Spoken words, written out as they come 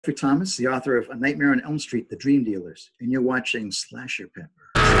Jeffrey Thomas, the author of A Nightmare on Elm Street, The Dream Dealers, and you're watching SlasherPepper.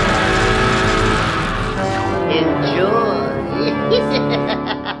 Enjoy. Hey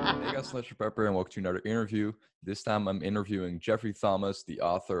guys, SlasherPepper, and welcome to another interview. This time I'm interviewing Jeffrey Thomas, the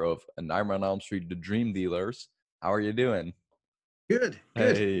author of A Nightmare on Elm Street, The Dream Dealers. How are you doing? Good.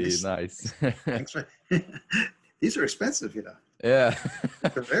 Hey, nice. Thanks for these are expensive, you know. Yeah.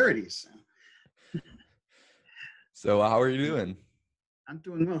 The rarities. So how are you doing? I'm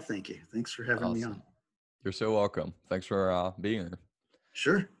doing well, thank you. Thanks for having me on. You're so welcome. Thanks for being here.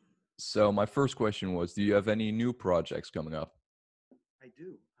 Sure. So my first question was, do you have any new projects coming up? I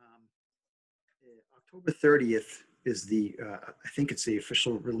do. October 30th is I think it's the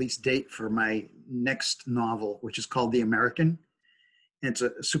official release date for my next novel, which is called The American. And it's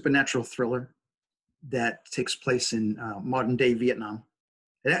a supernatural thriller that takes place in modern day Vietnam.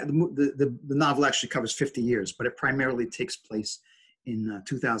 The novel actually covers 50 years, but it primarily takes place in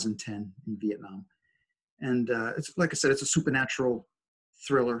 2010 in Vietnam. And it's, like I said, it's a supernatural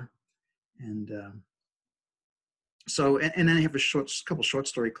thriller. And then I have a couple short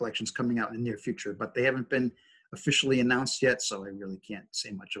story collections coming out in the near future, but they haven't been officially announced yet, so I really can't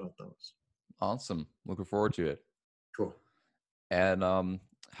say much about those. Awesome. Looking forward to it. Cool. And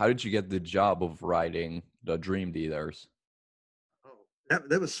how did you get the job of writing The Dream Dealers? Oh,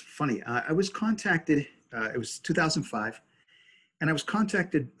 that was funny. I was contacted, it was 2005, and I was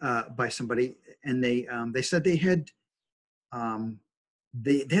contacted by somebody, and they said they had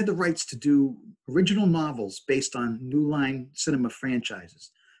they had the rights to do original novels based on New Line Cinema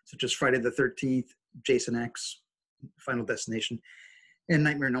franchises, such as Friday the 13th, Jason X, Final Destination, and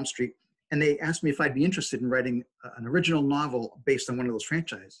Nightmare on Elm Street. And they asked me if I'd be interested in writing an original novel based on one of those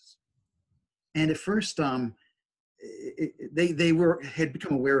franchises. And at first, they had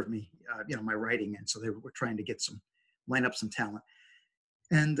become aware of me, my writing, and so they were trying to line up some talent.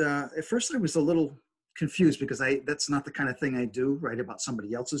 And at first, I was a little confused because that's not the kind of thing I do, write about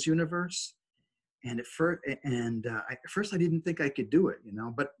somebody else's universe. And at first I didn't think I could do it,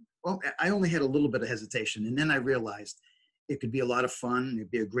 but I only had a little bit of hesitation. And then I realized it could be a lot of fun.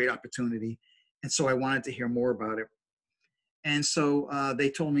 It'd be a great opportunity. And so I wanted to hear more about it. And so they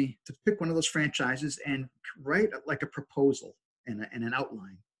told me to pick one of those franchises and write like a proposal and an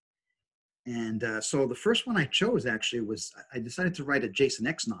outline. And so the first one I chose actually was, I decided to write a Jason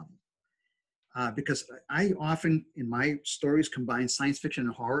X novel. Because I often, in my stories, combine science fiction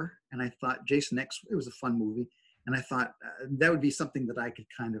and horror. And I thought Jason X, it was a fun movie. And I thought that would be something that I could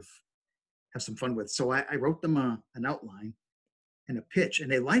kind of have some fun with. So I wrote them an outline and a pitch,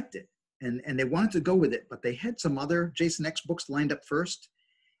 and they liked it. And they wanted to go with it, but they had some other Jason X books lined up first,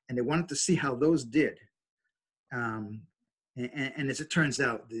 and they wanted to see how those did. And as it turns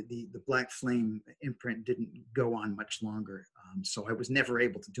out, the Black Flame imprint didn't go on much longer. So I was never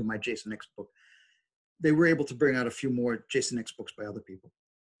able to do my Jason X book. They were able to bring out a few more Jason X books by other people.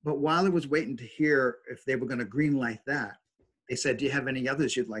 But while I was waiting to hear if they were going to greenlight that, they said, do you have any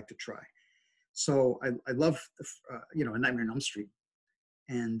others you'd like to try? So I love, A Nightmare on Elm Street.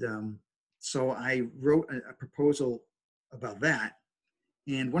 And so I wrote a proposal about that.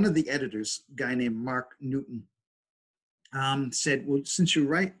 And one of the editors, a guy named Mark Newton, said, well, since you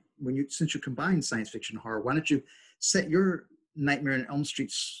combine science fiction and horror, why don't you set your Nightmare on Elm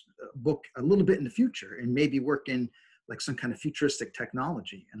Street's book a little bit in the future and maybe work in like some kind of futuristic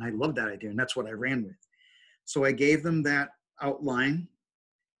technology? And I love that idea, and that's what I ran with. So I gave them that outline,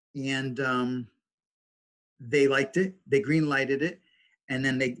 and they liked it. They green-lighted it, and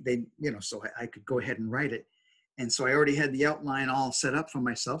then they so I could go ahead and write it. And so I already had the outline all set up for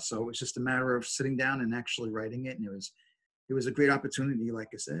myself. So it was just a matter of sitting down and actually writing it. And it was a great opportunity, like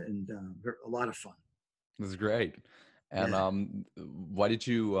I said, and a lot of fun. That's great. And what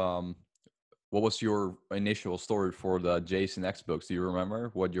was your initial story for the Jason X books? Do you remember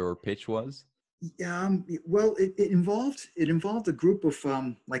what your pitch was? Well, it involved a group of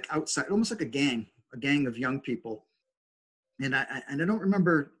like outside, almost like a gang of young people. And I don't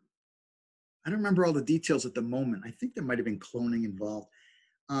remember all the details at the moment. I think there might have been cloning involved.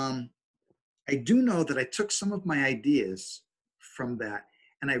 I do know that I took some of my ideas from that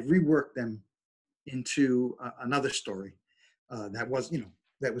and I reworked them into another story that was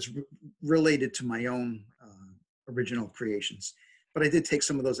related to my own original creations. But I did take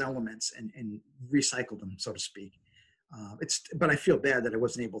some of those elements and recycle them, so to speak. But I feel bad that I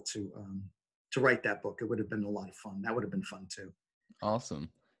wasn't able to write that book. It would have been a lot of fun. That would have been fun too. Awesome.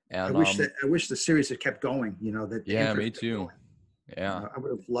 And I wish the series had kept going. Yeah, me too. Yeah, I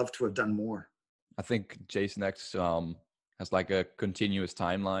would have loved to have done more. I think Jason X has like a continuous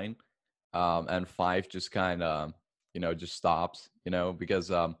timeline, and 5 just kind of just stops,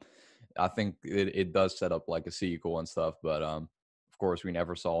 because I think it does set up like a sequel and stuff, but of course we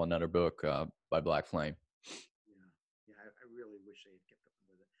never saw another book by Black Flame. Yeah, I really wish they had kept up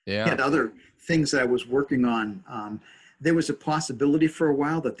with it. Yeah. And other things that I was working on, there was a possibility for a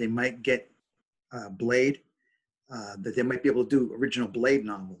while that they might get Blade, that they might be able to do original Blade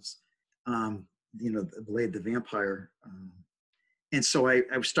novels. Blade the Vampire. And so I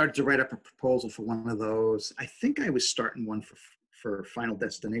started to write up a proposal for one of those. I think I was starting one for Final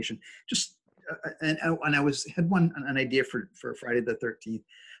Destination. Just and I had an idea for Friday the 13th.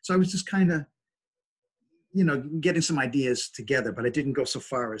 So I was just kind of getting some ideas together, but I didn't go so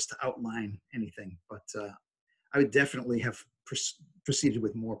far as to outline anything. But I would definitely have proceeded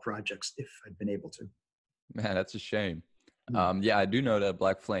with more projects if I'd been able to. Man, that's a shame. Yeah, I do know that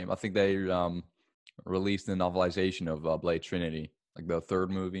Black Flame, I think they released the novelization of Blade Trinity, like the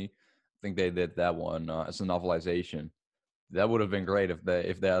third movie. I think they did that one as a novelization. That would have been great if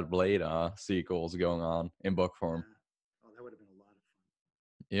they had Blade sequels going on in book form. Oh, that would have been a lot of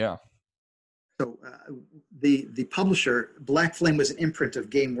fun. Yeah. So the publisher, Black Flame, was an imprint of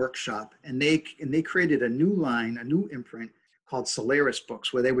Game Workshop, and they created a new imprint called Solaris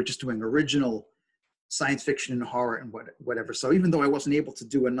Books, where they were just doing original science fiction and horror and whatever. So even though I wasn't able to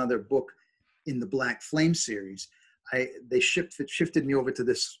do another book in the Black Flame series, they shifted me over to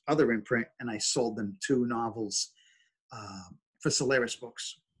this other imprint, and I sold them 2 novels for Solaris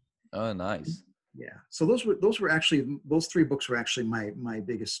Books. Oh, nice. Yeah. So those 3 books were actually my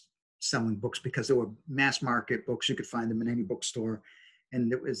biggest selling books, because they were mass market books. You could find them in any bookstore,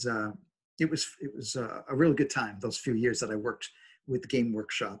 and it was a really good time, those few years that I worked with Game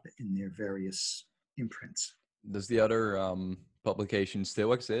Workshop in their various imprints. Does the other publication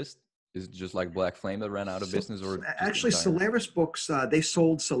still exist? Is it just like Black Flame that ran out of business, or actually Solaris Books? They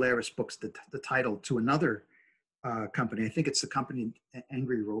sold Solaris Books, the title, to another company. I think it's the company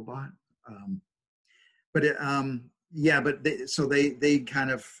Angry Robot. But they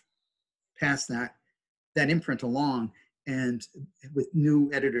kind of passed that imprint along, and with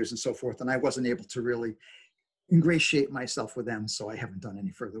new editors and so forth. And I wasn't able to really ingratiate myself with them, so I haven't done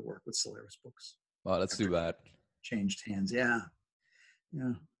any further work with Solaris Books. Oh, that's too bad. Changed hands. Yeah.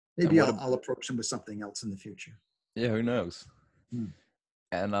 Maybe I'll approach them with something else in the future. Yeah, who knows?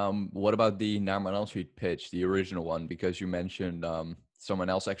 And what about the Nightmare on Elm Street pitch, the original one? Because you mentioned someone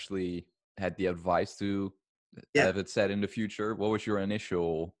else actually had the advice to have it set in the future. What was your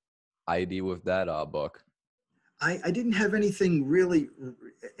initial idea with that book? I didn't have anything really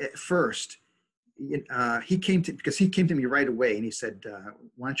at first. He came to me right away, and he said,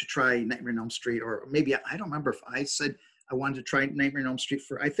 why don't you try Nightmare on Elm Street? Or maybe, I don't remember if I said I wanted to try Nightmare on Elm Street.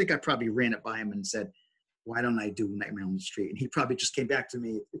 I think I probably ran it by him and said, why don't I do Nightmare on Elm Street? And he probably just came back to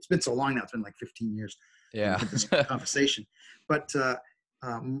me. It's been so long now. It's been like 15 years. Yeah. This conversation. But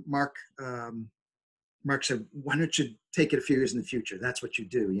Mark said, why don't you take it a few years in the future? That's what you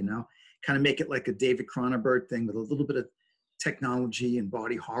do, kind of make it like a David Cronenberg thing with a little bit of technology and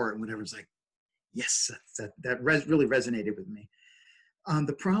body horror and whatever. It's like, yes, that really resonated with me.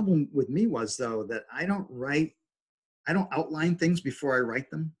 The problem with me was, though, that I don't outline things before I write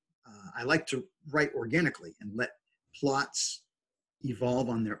them. I like to write organically and let plots evolve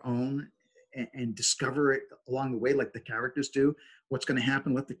on their own and discover it along the way, like the characters do. What's going to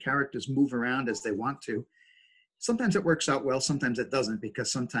happen? Let the characters move around as they want to. Sometimes it works out well, sometimes it doesn't,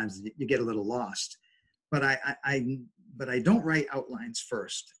 because sometimes you get a little lost. But I don't write outlines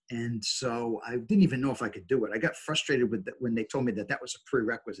first, and so I didn't even know if I could do it. I got frustrated with when they told me that was a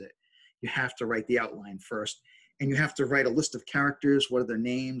prerequisite. You have to write the outline first, and you have to write a list of characters. What are their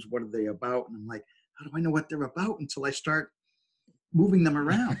names? What are they about? And I'm like, how do I know what they're about until I start moving them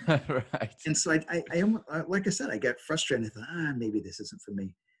around? Right. And so I like I said, I got frustrated. I thought, maybe this isn't for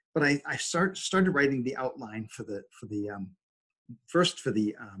me. But I started writing the outline for the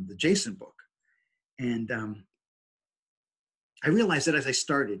Jason book, and I realized that as I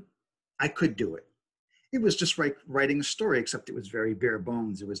started, I could do it. It was just like writing a story, except it was very bare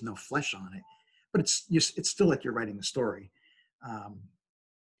bones. There was no flesh on it, but it's still like you're writing a story.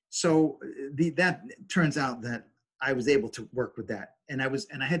 So that turns out that I was able to work with that, and I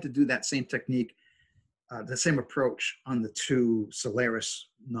had to do that same technique, the same approach on the 2 Solaris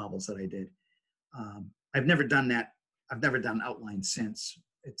novels that I did. I've never done that. I've never done outline since.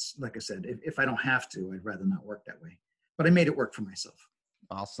 It's like I said, if I don't have to, I'd rather not work that way. But I made it work for myself.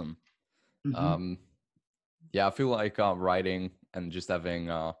 Awesome. Mm-hmm. Yeah, I feel like writing and just having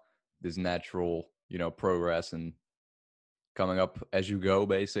this natural, progress and coming up as you go,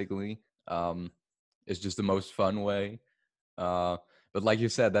 basically, is just the most fun way. But like you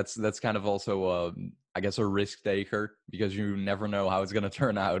said, that's kind of also I guess, a risk taker because you never know how it's going to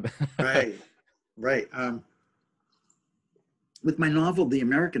turn out. Right, right. With my novel, The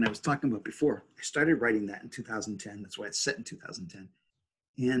American, I was talking about before, I started writing that in 2010. That's why it's set in 2010.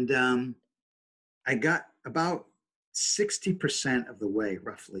 And I got about 60% of the way,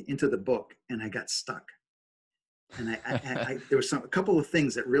 roughly, into the book, and I got stuck. And there was a couple of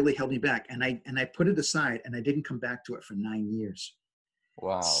things that really held me back, and I put it aside, and I didn't come back to it for 9 years.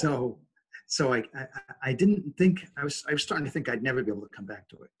 Wow. So I didn't think, I was starting to think I'd never be able to come back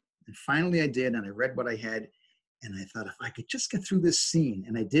to it. And finally I did, and I read what I had, and I thought, if I could just get through this scene,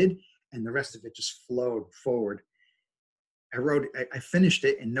 and I did, and the rest of it just flowed forward. I finished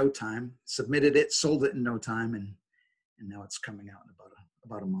it in no time, submitted it, sold it in no time, and now it's coming out in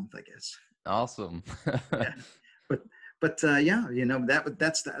about a month, I guess. Awesome. Yeah. But yeah, you know, that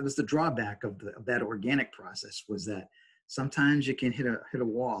was the drawback of that organic process, was that sometimes you can hit a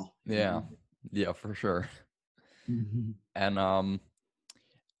wall. Yeah. Yeah, for sure. Mm-hmm. And are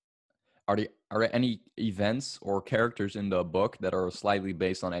there any events or characters in the book that are slightly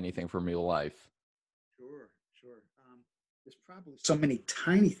based on anything from real life? Sure. There's probably so many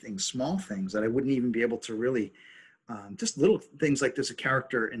tiny things, small things, that I wouldn't even be able to really, just little things like there's a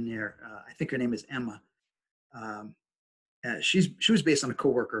character in there. I think her name is Emma. She was based on a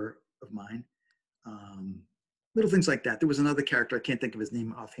coworker of mine. Little things like that. There was another character, I can't think of his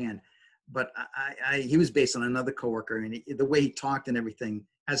name offhand, but he was based on another coworker, and the way he talked and everything,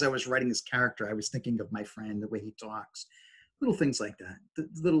 as I was writing his character, I was thinking of my friend, the way he talks, little things like that.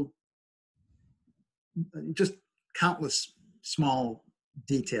 Just countless small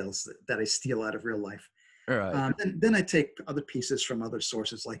details that I steal out of real life. All right. Then I take other pieces from other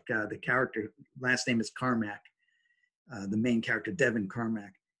sources, like the character, last name is Carmack, the main character, Devin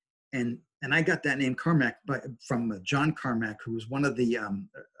Carmack. And I got that name Carmack from John Carmack, who was one of the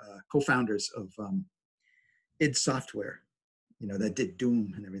co-founders of id Software, you know, that did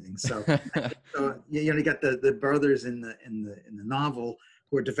Doom and everything. So, you got the brothers in the novel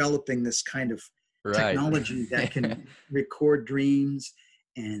who are developing this kind of technology that can record dreams,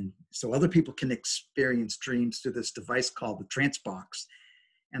 and so other people can experience dreams through this device called the trance box.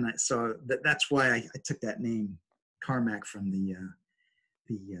 And so that's why I took that name Carmack from the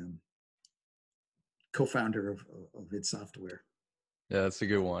co-founder of id Software. Yeah, that's a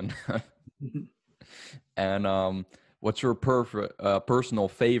good one. And what's your personal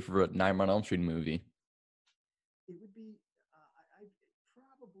favorite Nightmare on Elm Street movie? It would be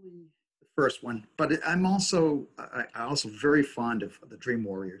probably the first one, but I'm also very fond of the Dream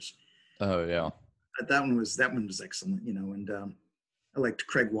Warriors. Oh yeah, that one was excellent, you know, and I liked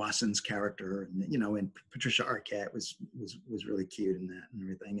Craig Wasson's character, and, you know, and Patricia Arquette was really cute in that and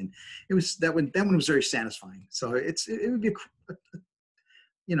everything, and it was that one was very satisfying. So it would be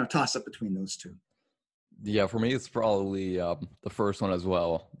a toss up between those two. Yeah, for me it's probably the first one as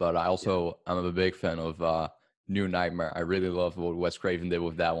well. But I'm a big fan of New Nightmare. I really love what Wes Craven did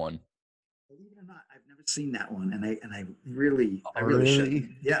with that one. Believe it or not, I've never seen that one, and I really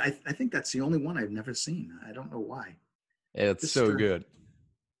should. Yeah, I think that's the only one I've never seen. I don't know why. It's so good.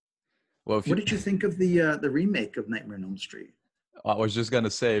 Well, what did you think of the remake of Nightmare on Elm Street? I was just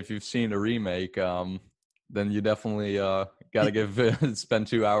gonna say, if you've seen the remake, then you definitely gotta spend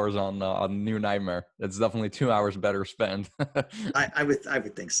 2 hours on New Nightmare. It's definitely 2 hours better spent. I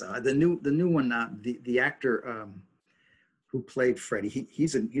would think so. The new one, the actor who played Freddy,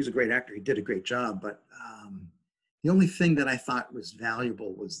 he's a great actor. He did a great job, but the only thing that I thought was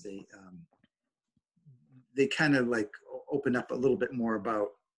valuable was they kind of like opened up a little bit more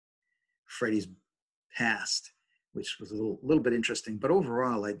about Freddy's past, which was a little bit interesting. But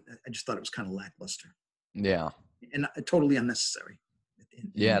overall, I just thought it was kind of lackluster. Yeah. And totally unnecessary.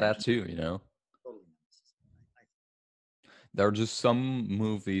 That too, you know. Totally there are just some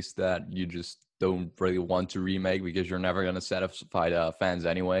movies that you just don't really want to remake because you're never going to satisfy the fans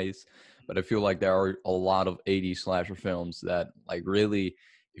anyways. But I feel like there are a lot of 80s slasher films that, like, really,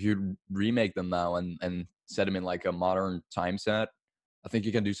 if you remake them now and set them in like a modern time set, I think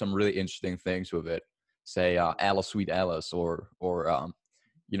you can do some really interesting things with it. Say Alice Sweet Alice or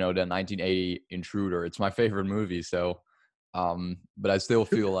the 1980 Intruder. It's my favorite movie. So, but I still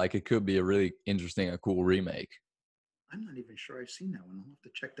feel like it could be a really interesting and cool remake. I'm not even sure I've seen that one. I'll have to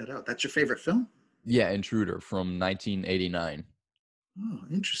check that out. That's your favorite film? Yeah, Intruder from 1989. Oh,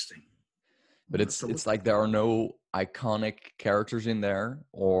 interesting. But it's like there are no iconic characters in there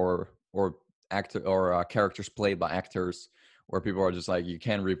or characters played by actors where people are just like, you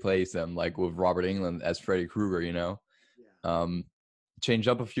can't replace them, like with Robert Englund as Freddy Krueger, you know? Yeah. Change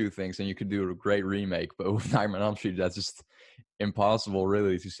up a few things and you could do a great remake, but with Nightmare on Elm Street, that's just impossible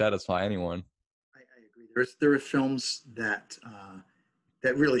really to satisfy anyone. I agree. There are films that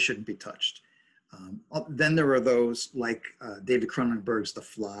that really shouldn't be touched. Then there are those like David Cronenberg's The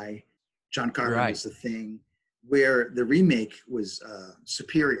Fly, John Right. Carpenter's The Thing, where the remake was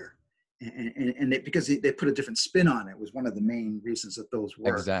superior, and because they put a different spin on it was one of the main reasons that those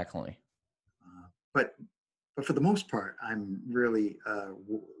work. Exactly. But for the most part, I'm really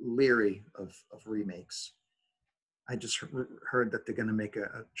leery of remakes. I just heard that they're going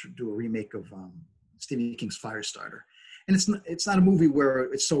to do a remake of Stephen King's Firestarter, and it's not a movie where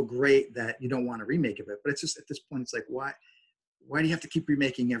it's so great that you don't want a remake of it. But it's just at this point, it's like why do you have to keep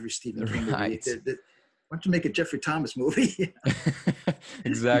remaking every Stephen King movie? Right. Why don't you make a Jeffrey Thomas movie?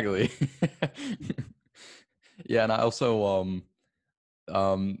 Exactly. Yeah, and I also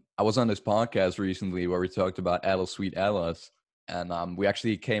I was on this podcast recently where we talked about Alice Sweet Alice, and we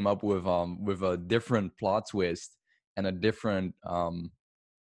actually came up with a different plot twist and a different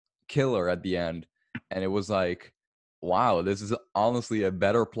killer at the end, and it was like, wow, this is honestly a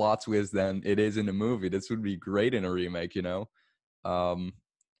better plot twist than it is in the movie. This would be great in a remake, you know.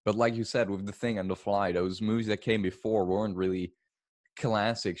 But like you said, with The Thing and The Fly, those movies that came before weren't really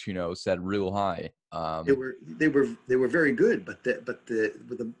classics, you know, set real high. They were very good, but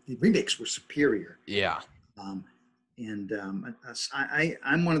the remakes were superior. Yeah. Um, and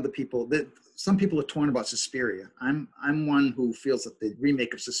I'm one of the people that some people are torn about Suspiria. I'm one who feels that the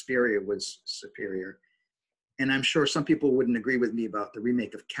remake of Suspiria was superior, and I'm sure some people wouldn't agree with me about the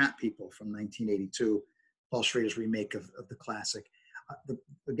remake of Cat People from 1982, Paul Schrader's remake of the classic. The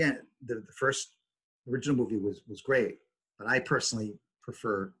first original movie was great, but I personally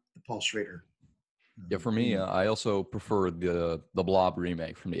prefer the Paul Schrader. Yeah, for me, I also prefer the Blob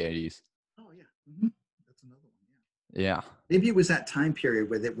remake from the 80s. Oh yeah, mm-hmm. That's another one. Yeah. Yeah. Maybe it was that time period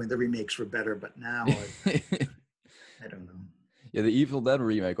when the remakes were better, but now I don't know. Yeah, the Evil Dead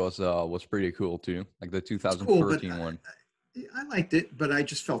remake was pretty cool too, like the 2013 one. I liked it, but I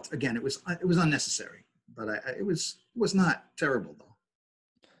just felt again it was unnecessary. But it was not terrible though.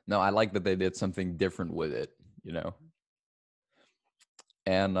 No, I like that they did something different with it, you know.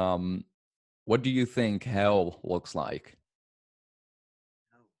 And what do you think hell looks like?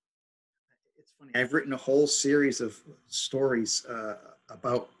 It's funny. I've written a whole series of stories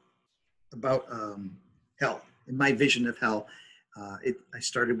about hell. In my vision of hell, I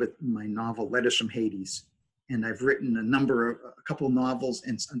started with my novel Letters from Hades, and I've written a couple of novels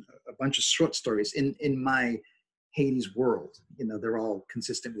and a bunch of short stories in my Hades world. You know, they're all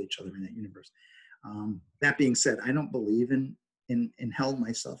consistent with each other in that universe. That being said, I don't believe in hell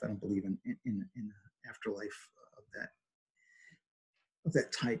myself. I don't believe in an afterlife of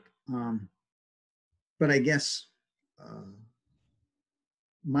that type. But I guess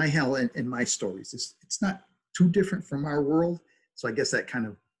my hell in my stories it's not too different from our world. So I guess that kind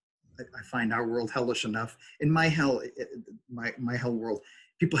of I find our world hellish enough. In my hell, my hell world,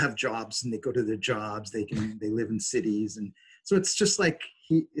 people have jobs and they go to their jobs. They live in cities, and so it's just like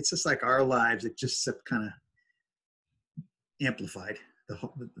our lives. It just kind of amplified.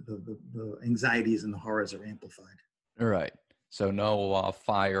 The anxieties and the horrors are amplified. All right. So no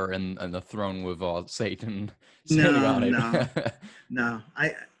fire and the throne with Satan sitting on it. No.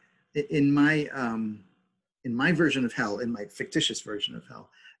 In my version of hell, in my fictitious version of hell,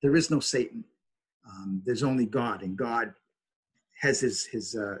 there is no Satan. There's only God, and God has his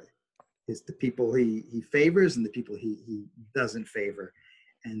the people he favors and the people he doesn't favor,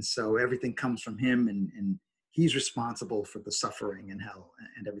 and so everything comes from him, and he's responsible for the suffering in hell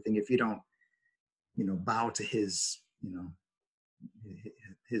and everything. If you don't, bow to his,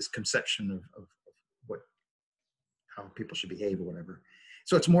 his conception of how people should behave or whatever.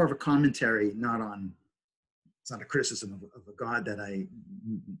 So it's more of a commentary, it's not a criticism of a God that I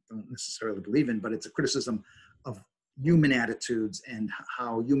don't necessarily believe in, but it's a criticism of human attitudes and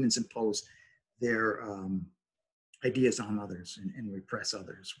how humans impose their ideas on others and repress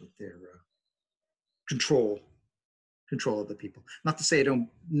others with their control of the people. Not to say I don't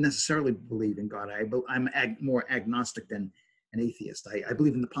necessarily believe in God. I'm more agnostic than an atheist. I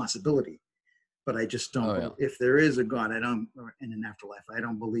believe in the possibility, but I just don't. Oh, yeah. If there is a God, or in an afterlife, I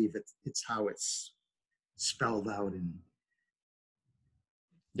don't believe it's how it's spelled out. And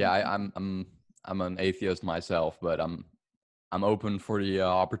yeah, I'm an atheist myself, but I'm open for the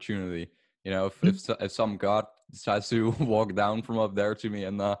opportunity. If some God decides to walk down from up there to me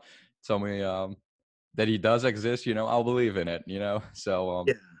and tell me that he does exist, I'll believe in it. So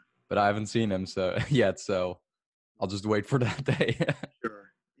yeah. But I haven't seen him yet, so I'll just wait for that day.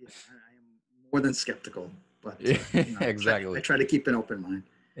 Sure. Yeah, I am more than skeptical, but exactly. I try to keep an open mind.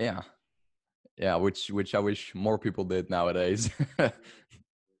 Yeah, which I wish more people did nowadays.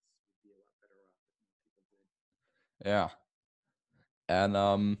 Yeah.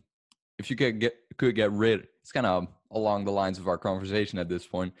 And if you could get rid, it's kind of along the lines of our conversation at this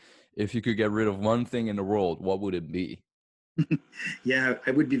point. If you could get rid of one thing in the world, what would it be? Yeah,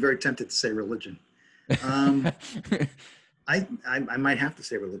 I would be very tempted to say religion. Um, I might have to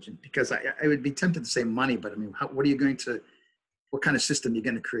say religion because I would be tempted to say money, but I mean, what are you going to, what kind of system are you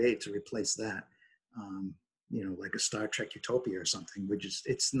going to create to replace that? Um, like a Star Trek utopia or something, which is,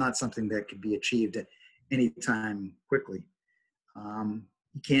 it's not something that could be achieved at any time quickly. You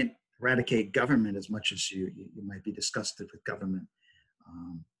can't eradicate government as much as you might be disgusted with government.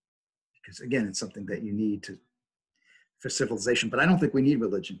 Um, because again, it's something that you need for civilization, but I don't think we need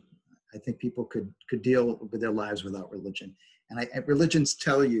religion. I think people could deal with their lives without religion. And religions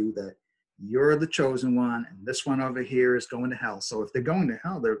tell you that you're the chosen one, and this one over here is going to hell. So if they're going to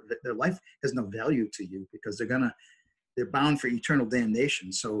hell, their life has no value to you because they're bound for eternal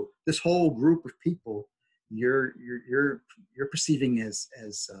damnation. So this whole group of people, you're perceiving as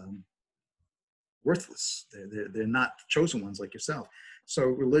worthless. They're not chosen ones like yourself. So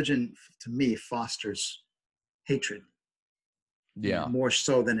religion, to me, fosters hatred Yeah. more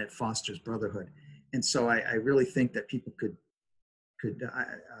so than it fosters brotherhood. And so I really think that people could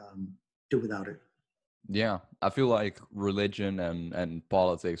do without it. Yeah. I feel like religion and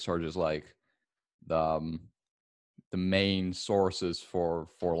politics are just like the the main sources for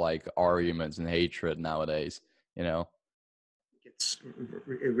like arguments and hatred nowadays, you know.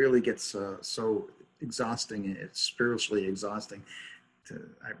 It really gets so exhausting. It's spiritually exhausting.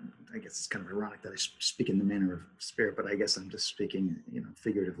 I guess it's kind of ironic that I speak in the manner of spirit, but I guess I'm just speaking,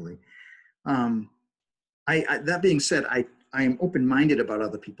 figuratively. That being said, I am open-minded about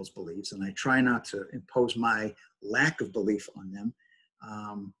other people's beliefs, and I try not to impose my lack of belief on them,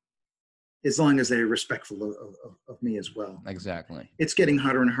 as long as they're respectful of me as well. Exactly. It's getting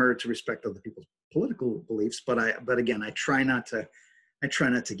harder and harder to respect other people's political beliefs, but again, I try not to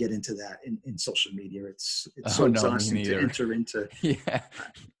get into that in social media. It's so exhausting to enter into. Yeah.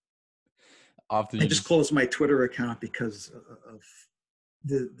 I just closed my Twitter account because of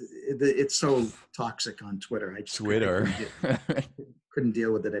it's so toxic on Twitter. I just couldn't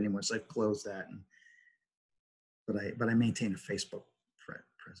deal with it anymore, so I closed that. But I maintain a Facebook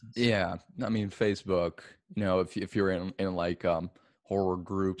presence. Yeah, I mean Facebook. If you're in like horror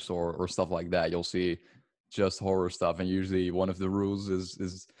groups or stuff like that, you'll see just horror stuff, and usually one of the rules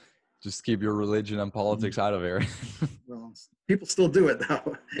is just keep your religion and politics out of here. Well, people still do it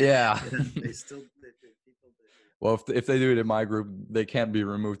though. Yeah. They still. Well, if they do it in my group, they can't be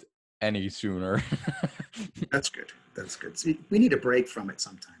removed any sooner. That's good. See, we need a break from it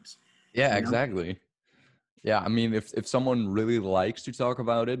sometimes. Yeah, exactly. Yeah, I mean, if someone really likes to talk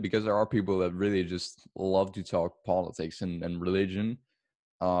about it, because there are people that really just love to talk politics and religion,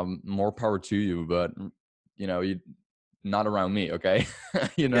 more power to you. But you not around me, okay?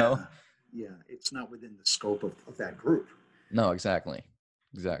 Yeah, it's not within the scope of that group. No, exactly.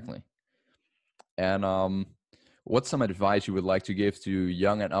 And what's some advice you would like to give to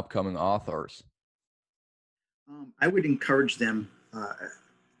young and upcoming authors? I would encourage them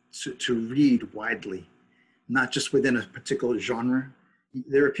to read widely, not just within a particular genre.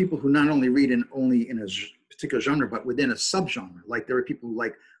 There are people who not only read only in a particular genre, but within a subgenre. Like there are people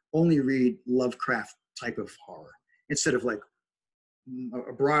who only read Lovecraft type of horror instead of like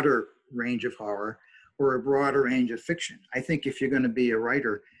a broader range of horror or a broader range of fiction. I think if you're going to be a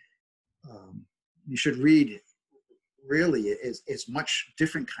writer, you should read really as much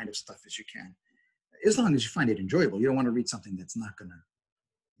different kind of stuff as you can, as long as you find it enjoyable. You don't want to read something that's not going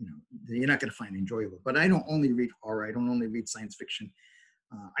to, you're not going to find enjoyable. But I don't only read horror. I don't only read science fiction.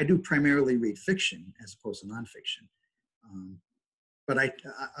 I do primarily read fiction as opposed to nonfiction. But I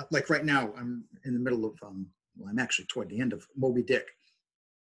like right now, I'm in the middle of, I'm actually toward the end of Moby Dick.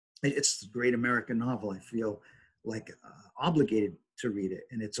 It's a great American novel. I feel like obligated to read it,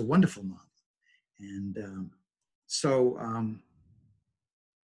 and it's a wonderful novel. And so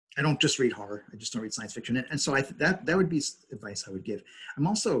I don't just read horror. I just don't read science fiction. And so that would be advice I would give. I'm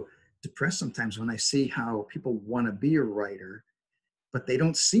also depressed sometimes when I see how people want to be a writer, but they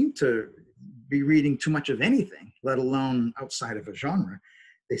don't seem to be reading too much of anything, let alone outside of a genre.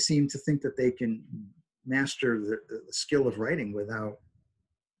 They seem to think that they can master the skill of writing without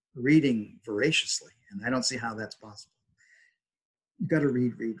reading voraciously. And I don't see how that's possible. You got to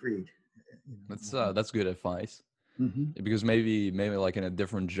read. That's good advice. Mm-hmm. Because maybe like in a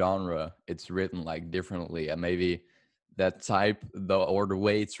different genre, it's written like differently, and maybe that type or the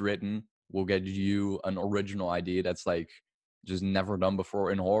way it's written will get you an original idea that's like just never done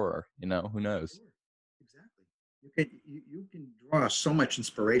before in horror. Who knows? Sure. Exactly. You can draw so much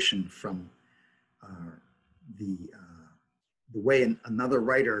inspiration from the way another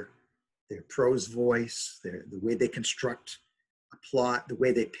writer, their prose voice, the way they construct a plot, the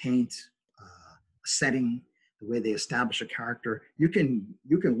way they paint a setting, the way they establish a character, you can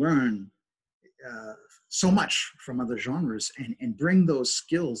learn so much from other genres and bring those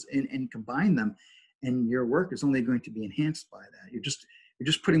skills in and combine them, and your work is only going to be enhanced by that. You're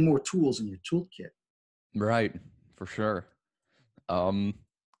just putting more tools in your toolkit. Right, for sure.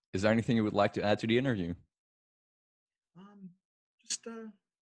 Is there anything you would like to add to the interview?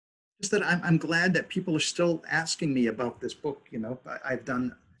 Just that I'm glad that people are still asking me about this book. You know,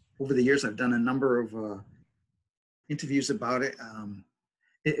 over the years, I've done a number of interviews about it.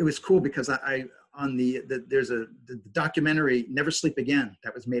 It was cool because there's the documentary Never Sleep Again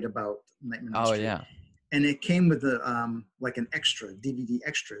that was made about Nightmare on Elm Street. Yeah. And it came with like an extra, DVD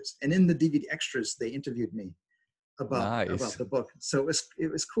extras. And in the DVD extras, they interviewed me about the book. So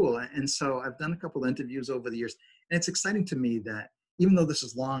it was cool. And so I've done a couple of interviews over the years. And it's exciting to me that even though this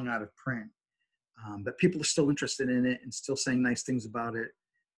is long out of print, that people are still interested in it and still saying nice things about it,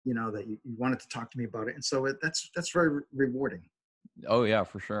 you know, that you wanted to talk to me about it. And so that's very rewarding. Oh, yeah,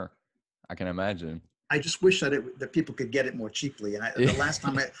 for sure. I can imagine. I just wish that people could get it more cheaply. And the last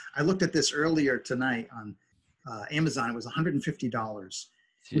time I looked at this earlier tonight on Amazon, it was $150,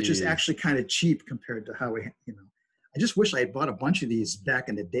 which is actually kind of cheap compared to how I just wish I had bought a bunch of these back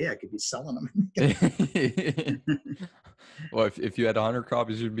in the day. I could be selling them. Well, if you had 100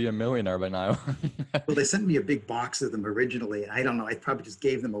 copies, you'd be a millionaire by now. Well, they sent me a big box of them originally. I don't know. I probably just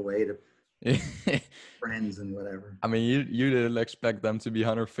gave them away to friends and whatever. I mean, you didn't expect them to be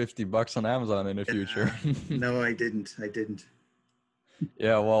 $150 on Amazon in the future. No, I didn't.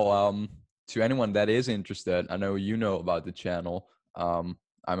 Yeah, well, to anyone that is interested, I know you know about the channel. I'm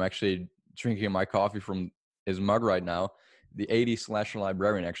actually drinking my coffee from his mug right now. The 80s Slasher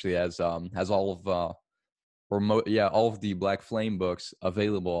Librarian actually has all of all of the Black Flame books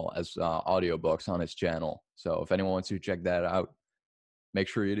available as audiobooks on his channel. So if anyone wants to check that out, make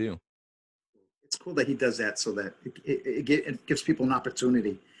sure you do. It's cool that he does that so that it gives people an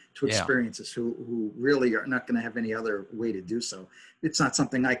opportunity to experience this who really are not going to have any other way to do so. It's not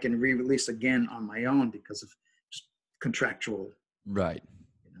something I can re-release again on my own because of just contractual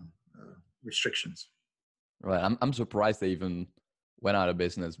restrictions. Right. I'm surprised they even went out of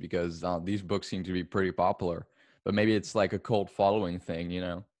business because these books seem to be pretty popular, but maybe it's like a cult following thing, you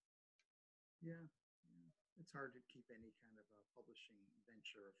know? Yeah. It's hard to keep any kind of a publishing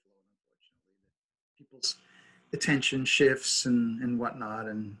venture afloat, unfortunately. People's attention shifts and whatnot,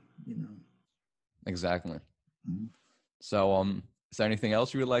 and, you know. Exactly. Mm-hmm. So, is there anything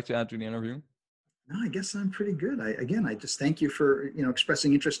else you would like to add to the interview? No, I guess I'm pretty good. I just thank you for,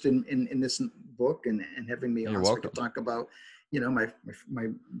 expressing interest in this book and having me on so we can talk about, my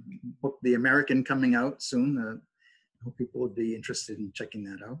book, The American, coming out soon. I hope people would be interested in checking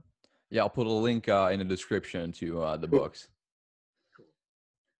that out. Yeah, I'll put a link in the description to the books. Cool.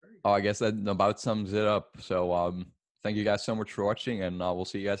 I guess that about sums it up. So thank you guys so much for watching, and we'll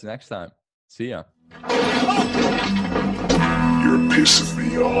see you guys next time. See ya. You're pissing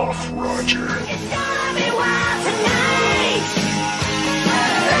me off, Roger. It's gonna be wild tonight.